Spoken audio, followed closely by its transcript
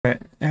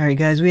Alright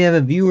guys, we have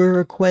a viewer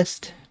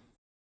request.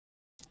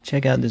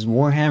 Check out this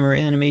Warhammer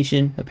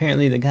animation.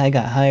 Apparently the guy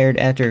got hired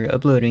after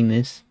uploading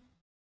this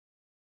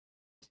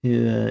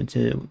to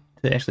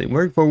actually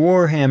work for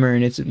Warhammer,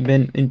 and it's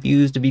been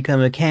infused to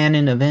become a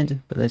canon event,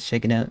 but let's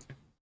check it out.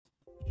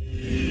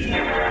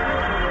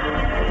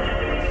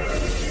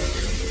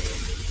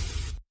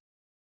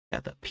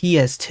 Got the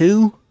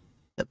PS2?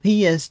 The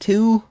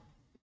PS2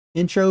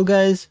 intro,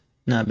 guys?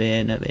 Not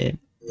bad, not bad.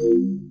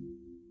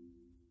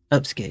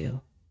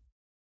 Upscale.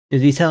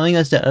 Is he telling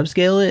us to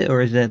upscale it,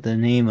 or is that the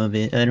name of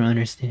it? I don't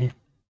understand.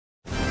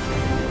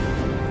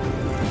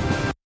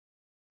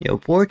 Yo,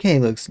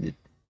 4K looks...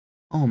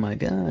 Oh my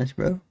gosh,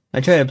 bro. I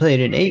tried to play it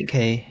in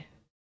 8K.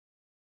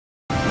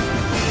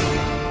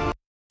 I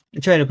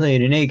tried to play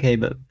it in 8K,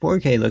 but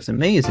 4K looks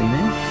amazing,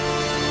 man.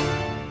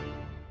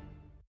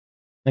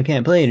 I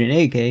can't play it in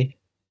 8K.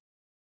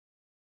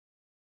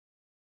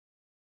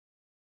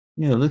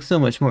 Yo, it looks so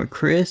much more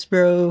crisp,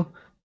 bro.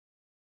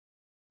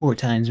 4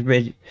 times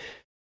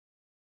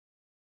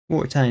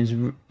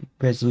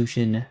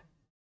resolution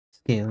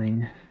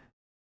scaling.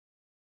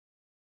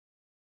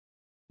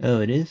 Oh,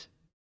 it is?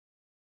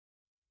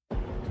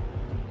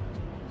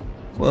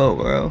 Whoa,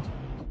 bro.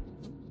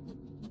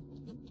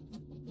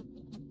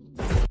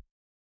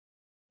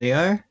 They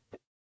are?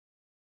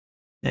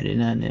 I did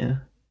not know.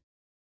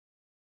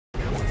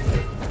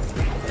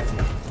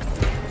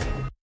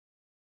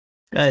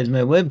 Guys,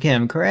 my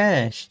webcam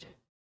crashed.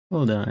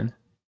 Hold on.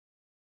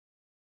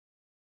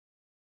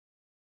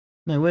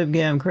 My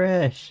webcam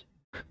crashed.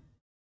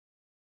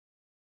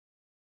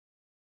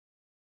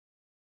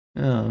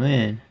 Oh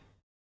man.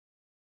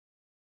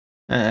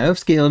 I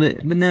upscaled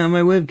it, but now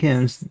my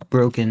webcam's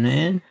broken,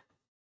 man.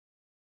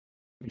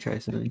 Let me try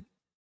something.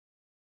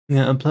 I'm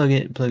gonna unplug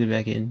it, plug it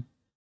back in.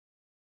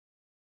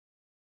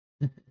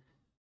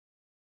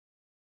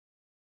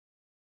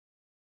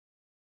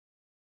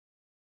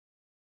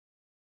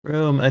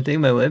 Bro, I think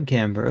my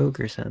webcam broke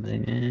or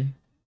something, man.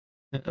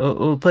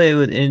 We'll play it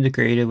with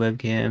integrated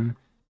webcam.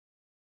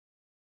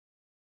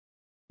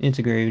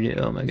 Integrated,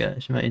 oh my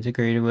gosh, my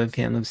integrated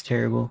webcam looks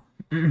terrible.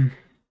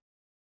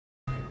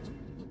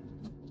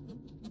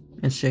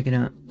 Let's check it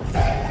out.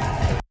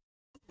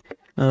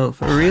 Oh,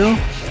 for real?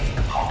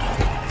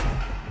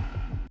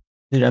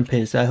 Dude, I'm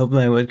pissed. I hope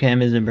my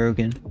webcam isn't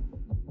broken.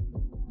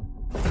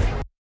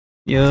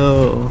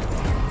 Yo.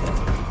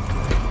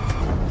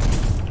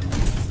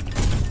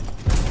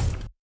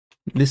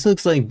 This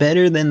looks like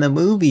better than the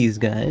movies,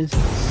 guys.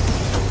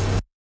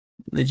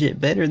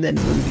 Legit better than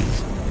the movies.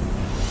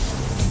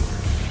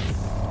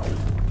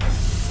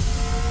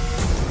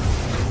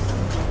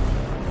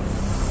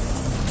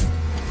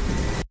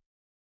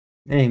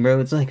 Dang, bro,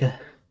 it's like a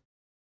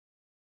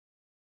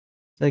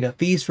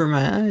feast for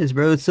my eyes,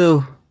 bro. It's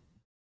so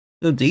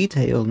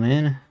detailed,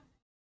 man.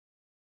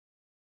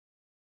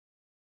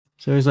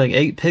 So there's like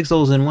 8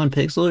 pixels in 1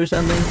 pixel or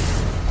something.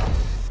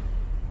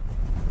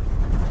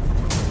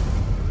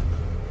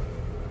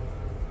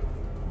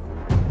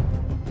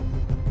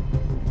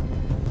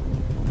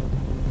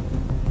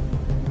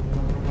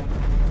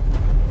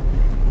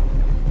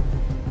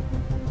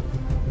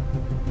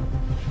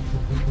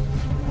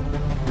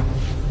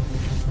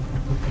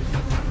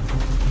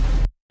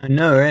 I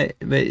know, right?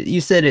 But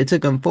you said it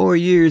took them 4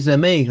 years to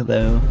make,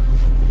 though.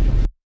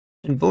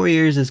 And 4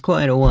 years is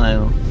quite a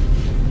while.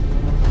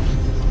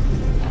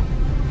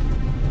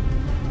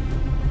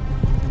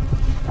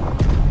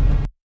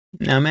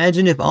 Now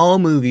imagine if all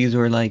movies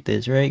were like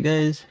this, right,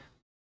 guys?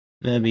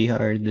 That'd be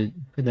hard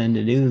for them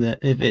to do that.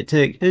 If it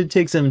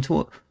takes them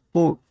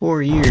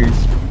 4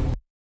 years.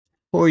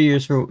 4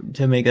 years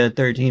to make a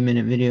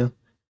 13-minute video.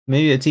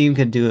 Maybe a team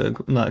could do it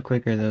a lot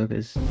quicker, though,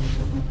 because...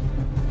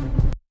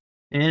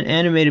 And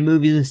animated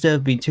movies and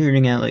stuff be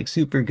turning out like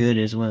super good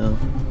as well.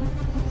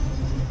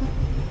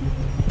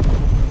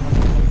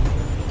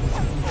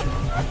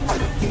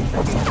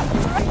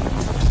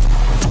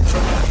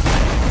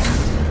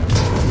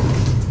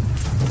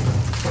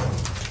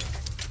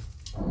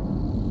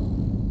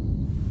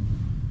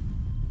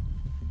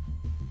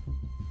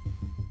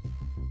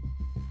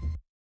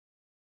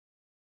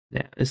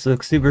 Yeah, this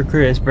looks super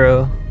crisp,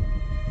 bro.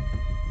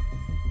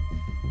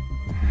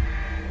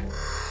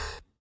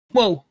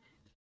 Whoa!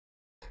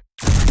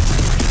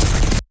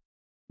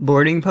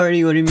 Boarding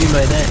party? What do you mean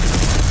by that?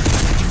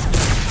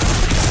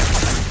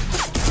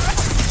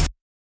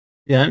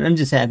 Yeah, I'm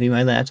just happy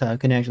my laptop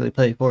can actually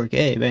play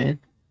 4K, man.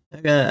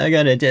 I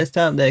got a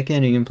desktop that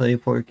can't even play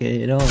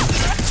 4K at all.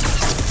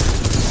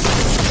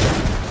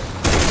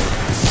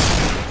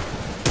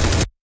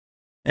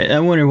 I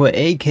wonder what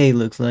 8K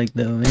looks like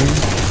though,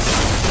 man.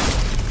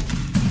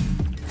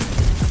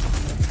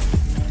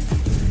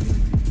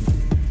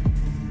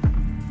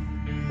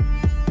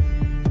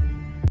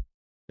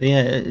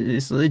 Yeah,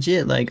 it's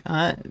legit, like,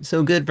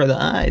 so good for the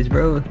eyes,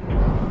 bro.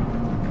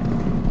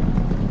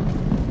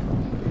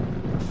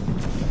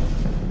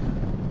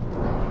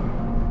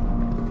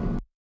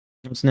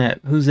 Oh, snap.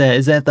 Who's that?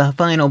 Is that the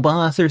final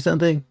boss or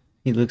something?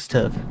 He looks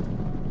tough.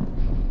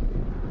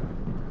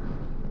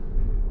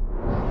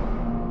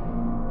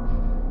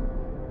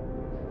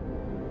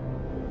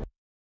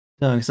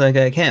 So it's like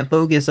I can't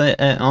focus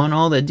on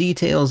all the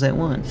details at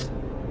once.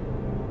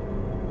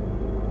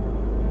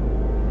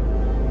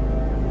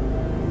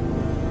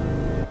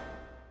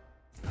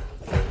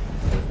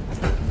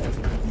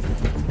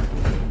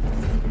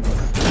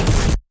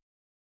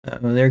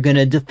 Uh-oh, they're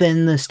gonna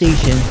defend the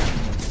station.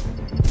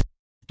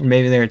 Or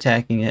maybe they're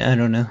attacking it, I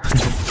don't know.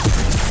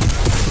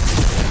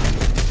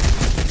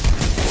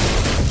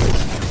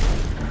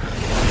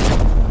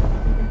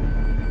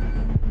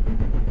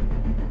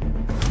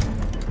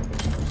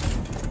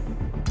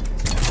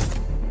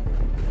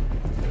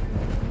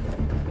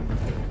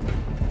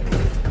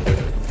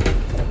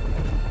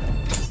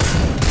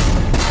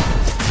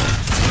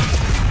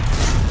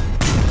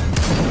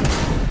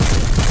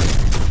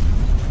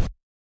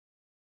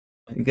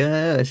 My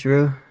gosh,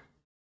 bro.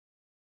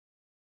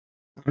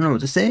 I don't know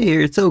what to say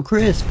here, it's so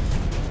crisp.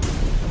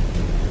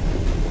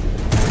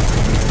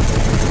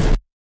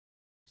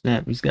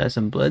 Snap, he's got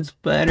some blood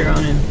splatter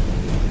on him.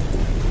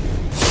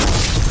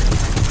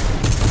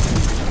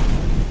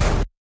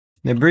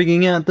 They're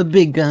bringing out the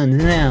big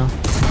guns now.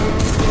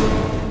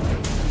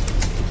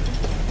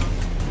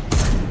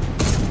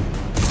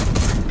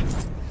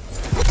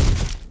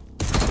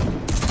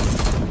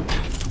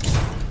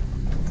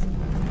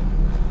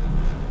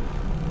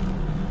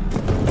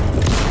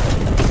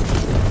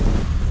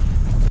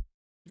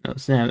 Oh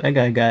snap, that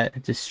guy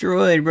got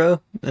destroyed, bro.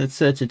 That's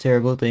such a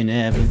terrible thing to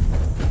happen.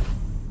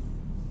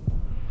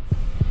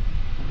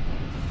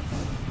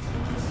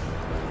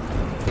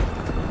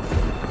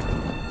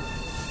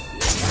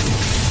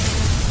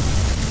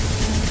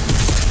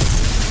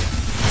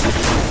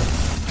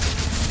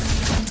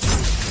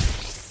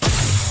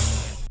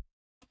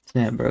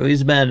 Snap, bro.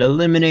 He's about to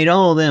eliminate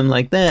all of them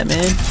like that,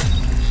 man.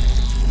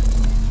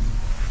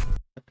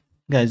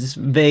 Guys, this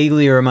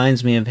vaguely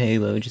reminds me of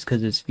Halo, just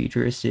because it's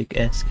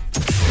futuristic-esque.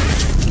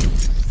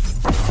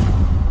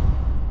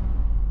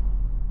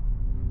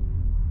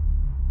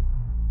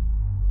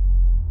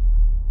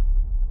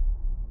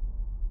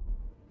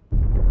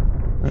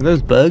 Are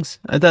those bugs?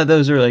 I thought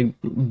those were like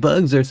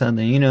bugs or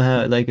something. You know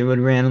how like it would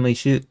randomly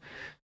shoot,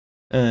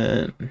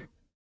 pan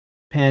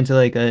to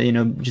like you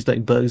know, just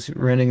like bugs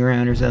running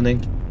around or something.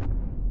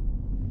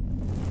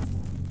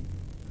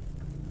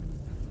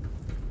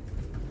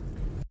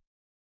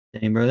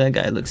 Dang, bro, that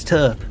guy looks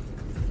tough.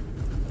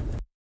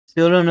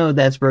 Still don't know if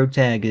that's broke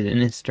tag in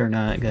it or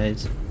not,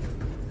 guys.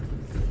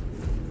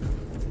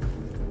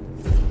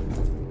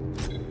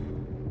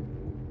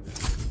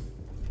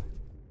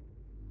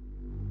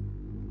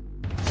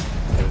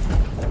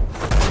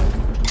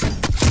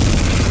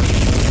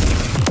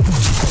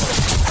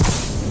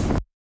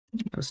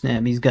 Oh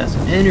snap, he's got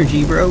some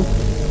energy, bro.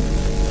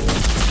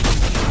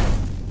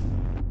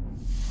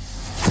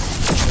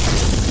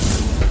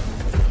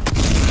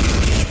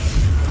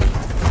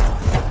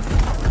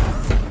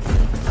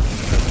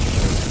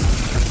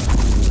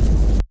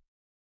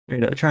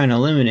 Straight up trying to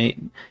eliminate.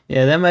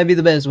 Yeah, that might be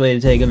the best way to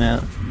take him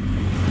out.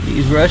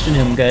 He's rushing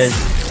him, guys.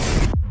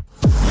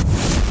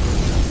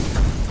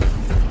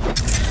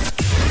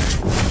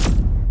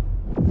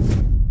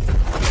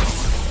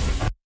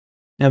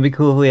 That'd be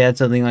cool if we had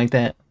something like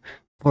that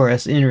for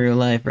us in real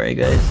life, right,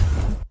 guys?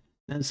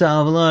 That'd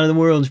solve a lot of the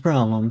world's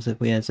problems if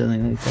we had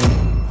something like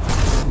that.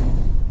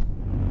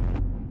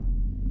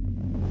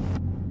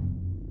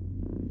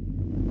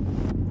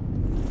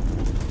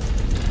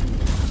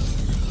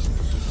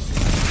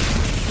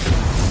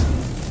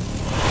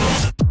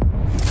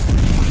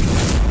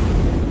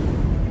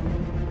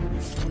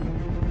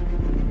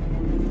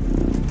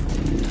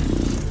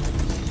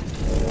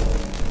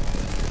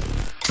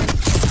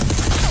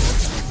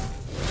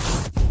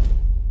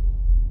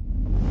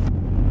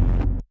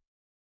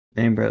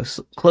 Dang, bro,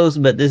 close,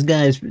 but this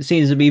guy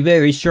seems to be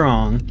very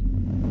strong.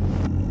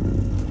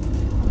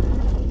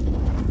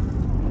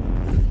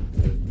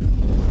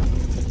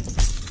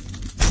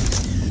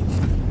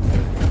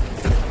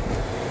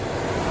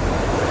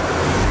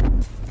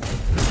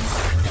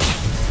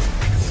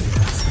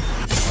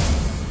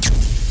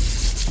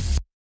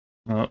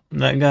 Oh,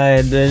 that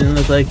guy didn't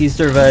look like he's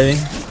surviving.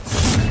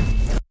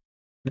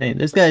 Man,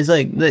 this guy's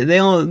like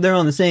they're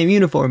on the same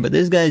uniform, but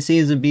this guy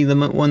seems to be the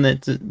one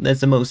that's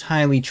the most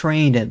highly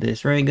trained at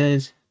this, right,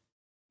 guys?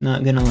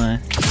 Not gonna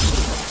lie.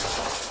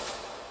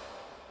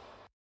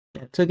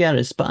 Yeah, took out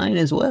his spine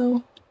as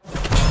well.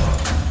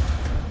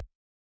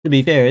 To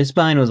be fair, his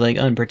spine was like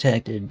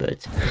unprotected,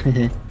 but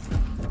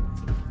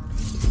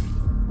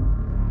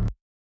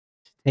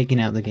taking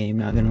out the game.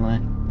 Not gonna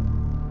lie.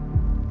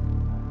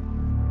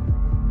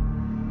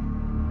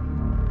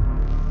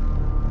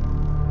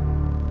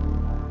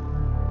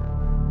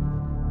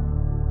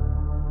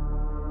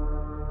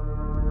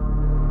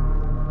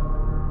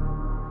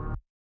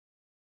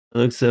 It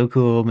looks so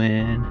cool,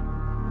 man.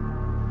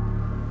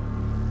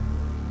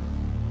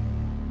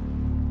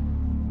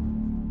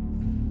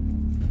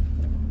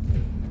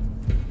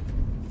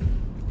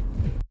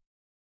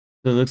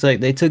 So it looks like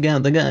they took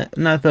out the guy,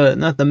 not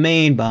the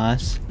main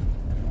boss.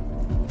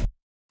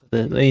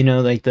 The, you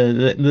know, like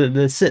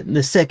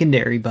the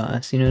secondary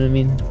boss, you know what I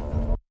mean?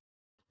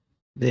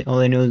 All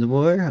they know is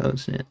war? Oh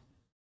snap.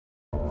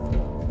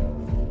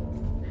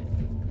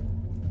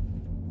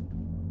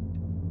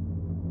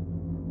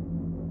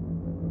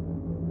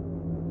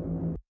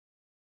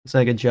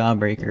 Looks like a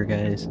jawbreaker,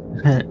 guys.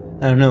 I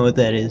don't know what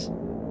that is.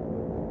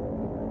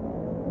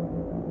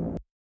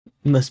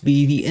 Must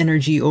be the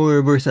energy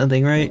orb or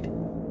something, right?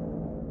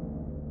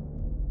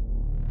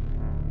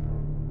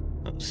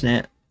 Oh,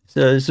 snap.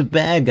 So it's a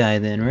bad guy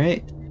then,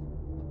 right?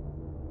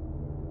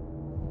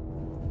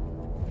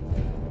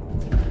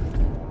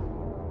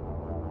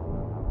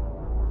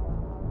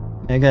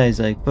 That guy's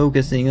like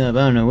focusing up. I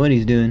don't know what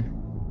he's doing.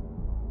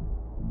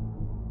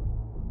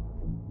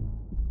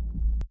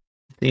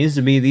 Seems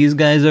to be these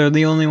guys are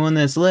the only one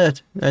that's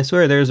left. I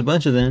swear there's a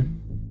bunch of them.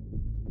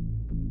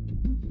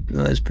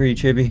 Oh, that's pretty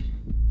trippy.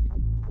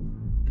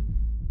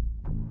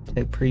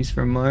 Tech priest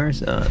from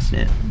Mars. Oh,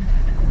 snap.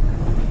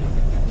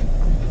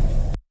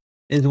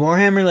 Is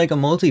Warhammer like a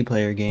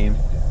multiplayer game?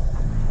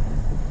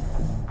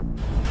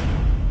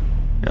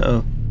 Uh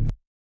oh.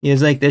 He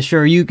has like the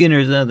Shoryuken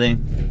or something.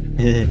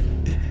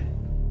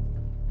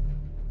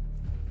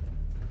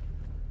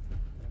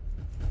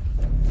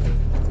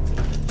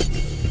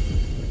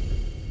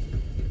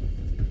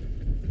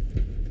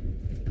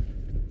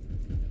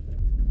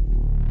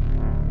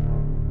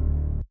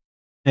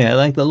 Yeah, I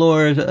like the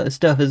lore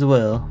stuff as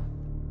well.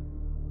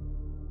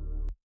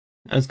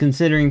 I was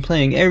considering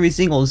playing every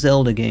single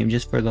Zelda game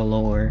just for the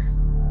lore.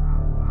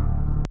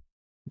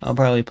 I'll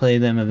probably play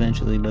them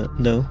eventually, but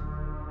though.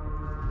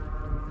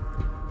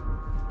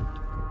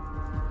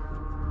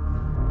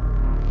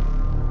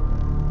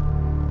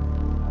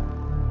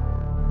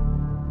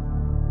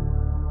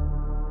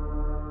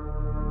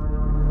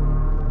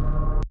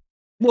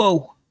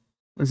 Whoa!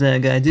 What's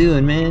that guy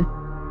doing, man?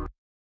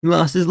 He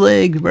lost his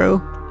leg,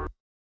 bro.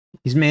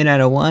 He's made out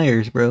of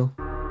wires, bro.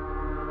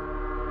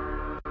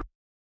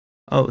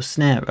 Oh,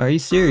 snap. Are you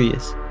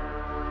serious?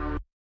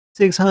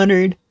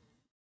 600?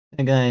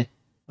 That guy.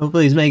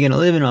 Hopefully he's making a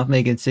living off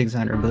making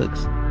 600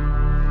 bucks.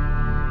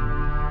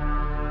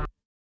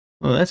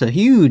 Oh, that's a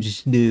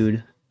huge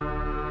dude.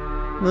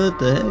 What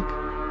the heck?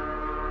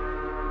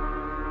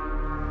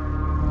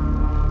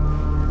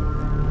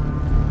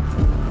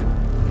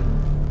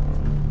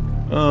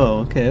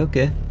 Oh,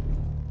 okay.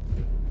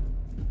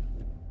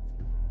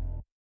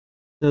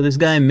 So this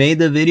guy made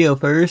the video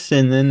first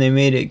and then they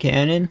made it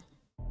canon?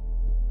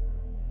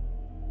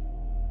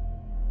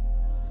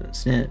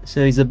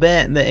 So he's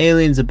the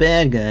alien's a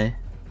bad guy.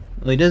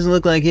 Well, he doesn't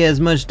look like he has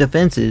much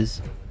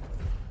defenses.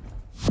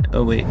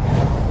 Oh wait,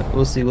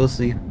 we'll see.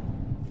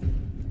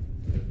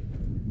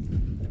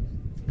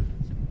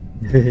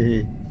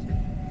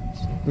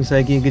 Looks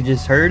like you could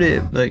just hurt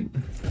it, like,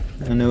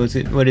 I don't know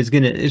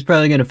it's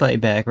probably gonna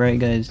fight back, right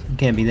guys? It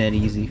can't be that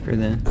easy for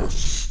them.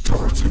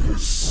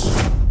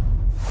 Astartes.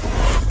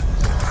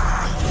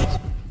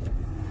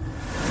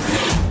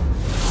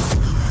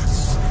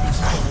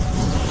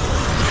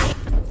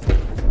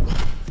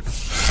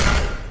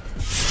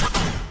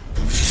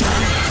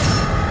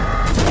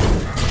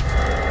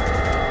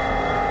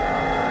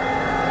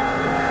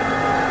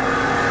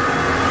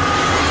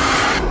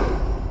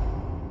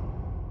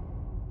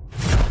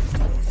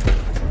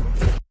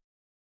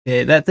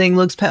 Yeah, that thing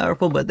looks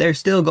powerful, but they're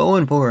still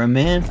going for him,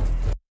 man.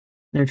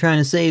 They're trying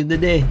to save the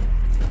day.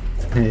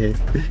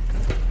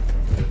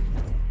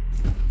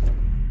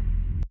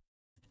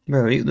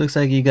 Bro, it looks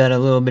like you got a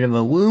little bit of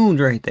a wound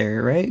right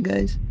there, right,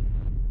 guys?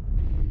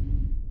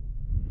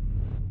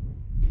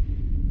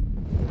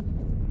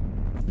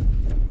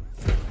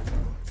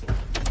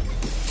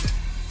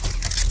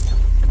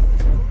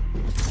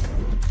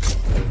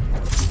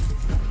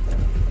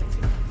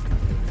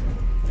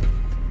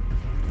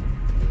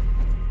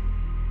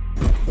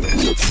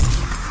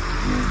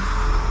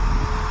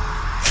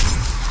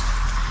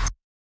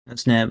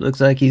 Snap, looks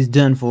like he's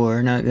done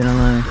for, not gonna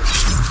lie.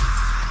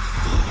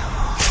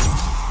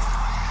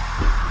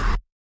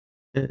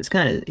 It's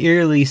kind of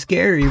eerily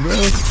scary, bro.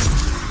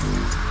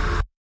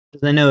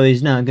 Because I know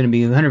he's not gonna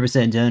be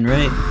 100% done,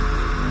 right?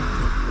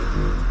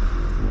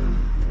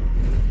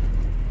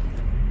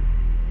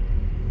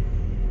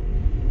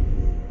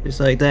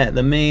 Just like that,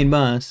 the main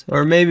boss.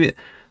 Or maybe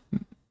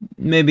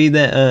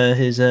that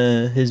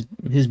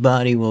his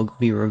body will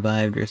be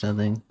revived or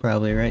something.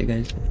 Probably, right,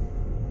 guys?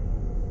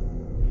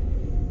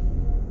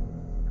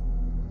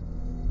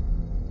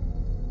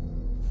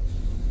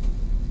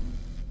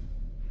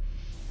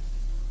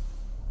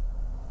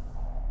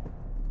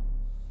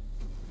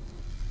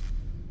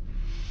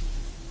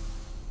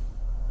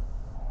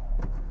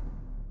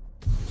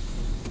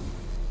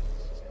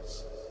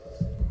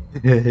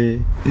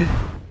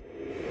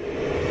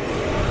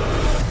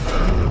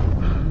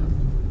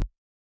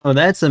 Oh,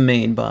 that's the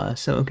main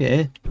boss.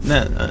 Okay.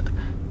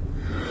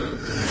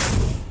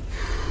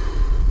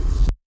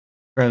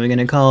 Probably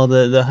gonna call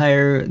the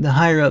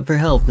higher up for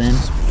help then.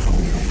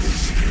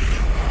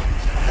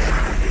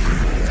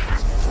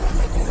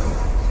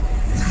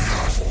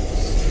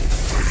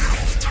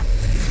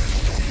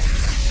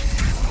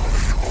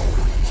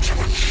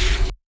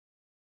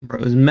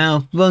 Bro's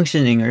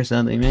malfunctioning or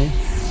something, man.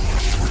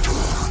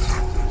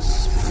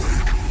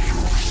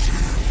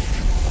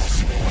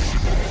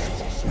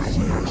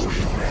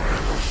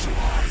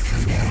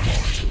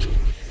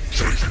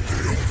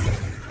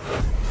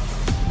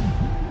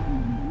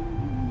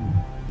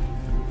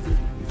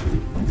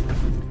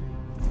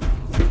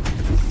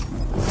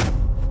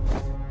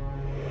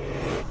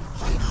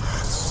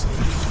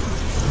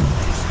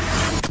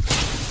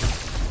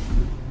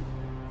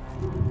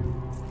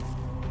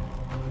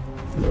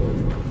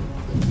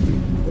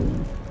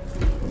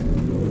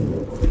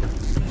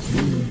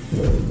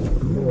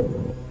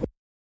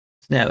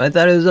 Snap, I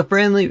thought it was a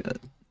friendly.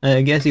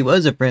 I guess he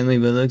was a friendly,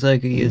 but it looks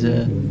like he is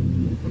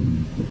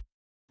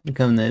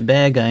become the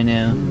bad guy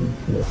now.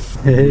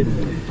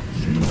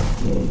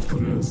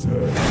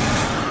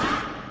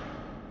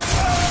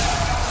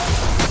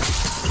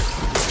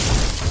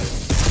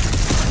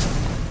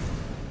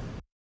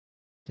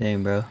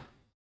 Dang, bro.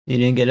 You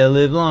didn't get to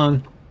live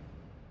long.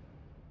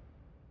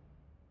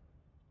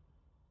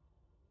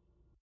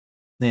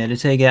 They had to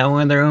take out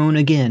one of their own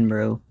again,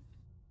 bro.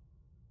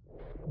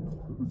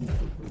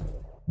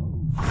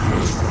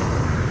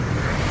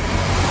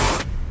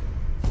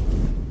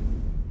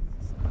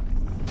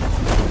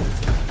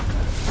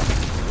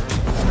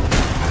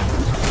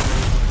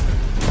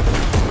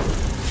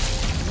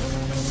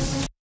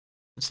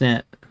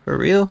 Snap. For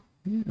real?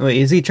 Wait,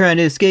 is he trying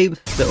to escape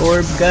the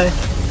orb guy?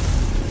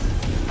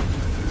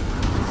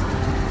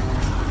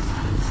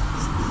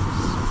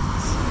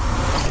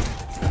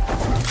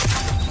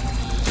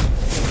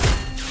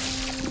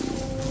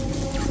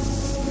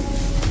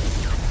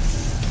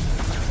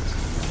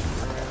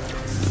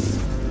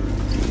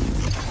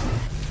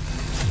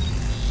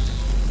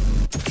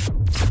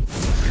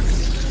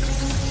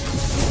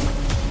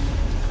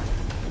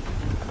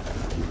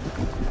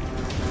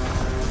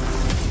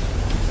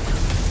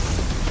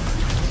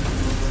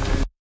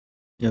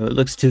 Yo, it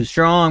looks too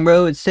strong,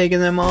 bro. It's taking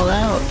them all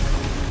out.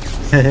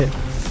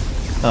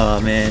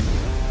 Oh, man.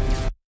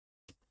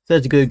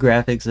 Such good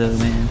graphics, though,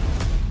 man.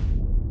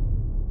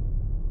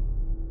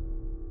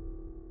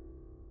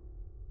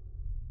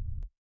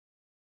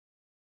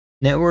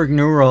 Network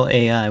Neural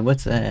AI.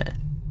 What's that?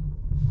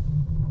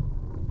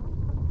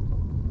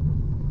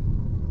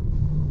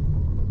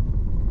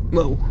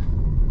 Whoa.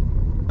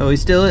 Oh,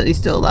 he's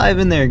still alive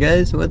in there,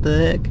 guys. What the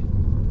heck?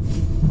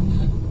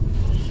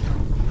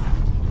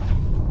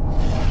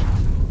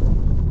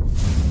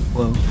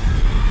 Whoa.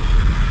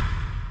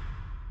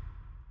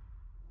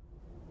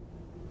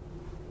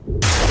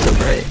 So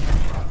bright.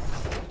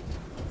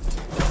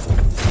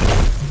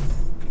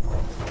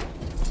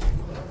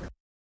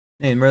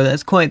 Hey, bro,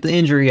 that's quite the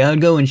injury. I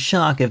would go in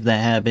shock if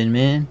that happened,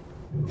 man.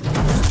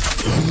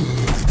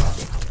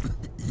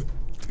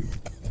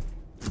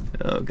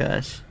 Oh,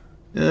 gosh.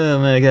 Oh,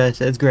 my gosh,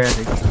 that's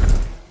graphic.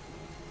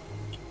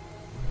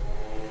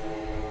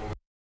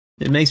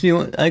 It makes me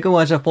want... I could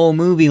watch a full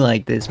movie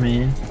like this,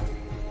 man.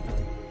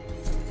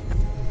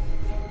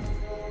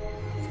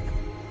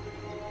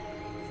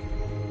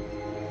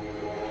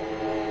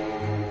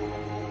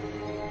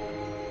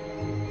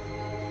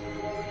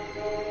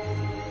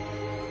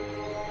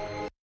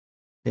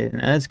 Yeah,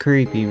 that's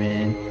creepy,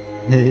 man.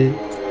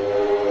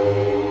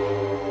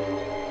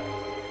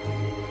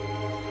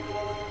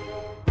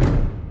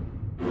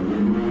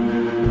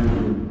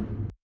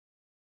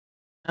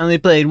 I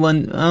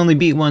only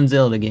beat one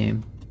Zelda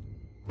game.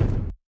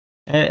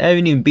 I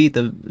haven't even beat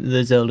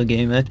the Zelda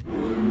game.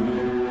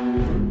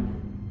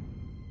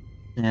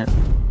 Yeah.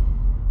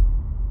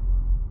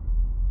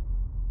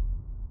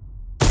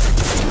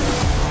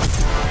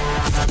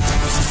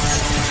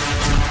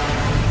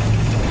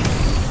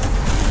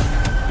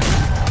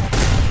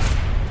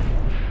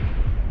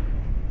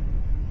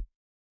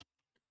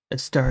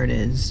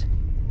 Astartes.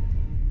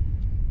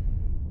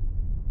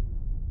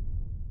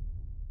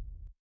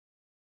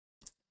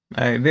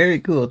 Alright, very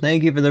cool.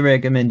 Thank you for the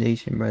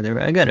recommendation, brother.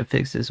 I gotta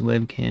fix this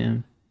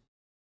webcam.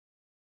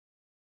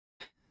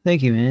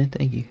 Thank you, man.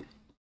 Thank you.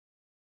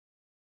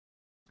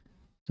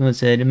 Someone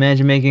said,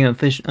 imagine making an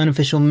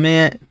unofficial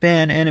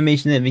fan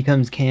animation that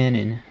becomes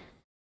canon.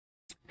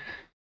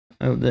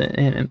 Oh,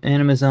 the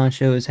Amazon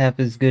show is half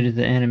as good as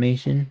the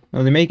animation.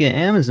 Oh, they're making an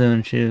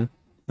Amazon show.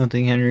 I don't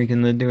think Henry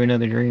can do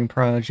another dream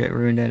project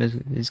ruined out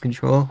his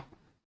control.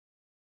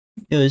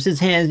 Yo, this is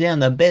hands down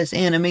the best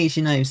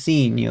animation I've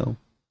seen, yo.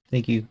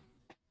 Thank you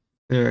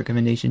for the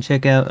recommendation.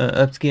 Check out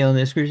Upscale in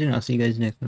the description. I'll see you guys next time.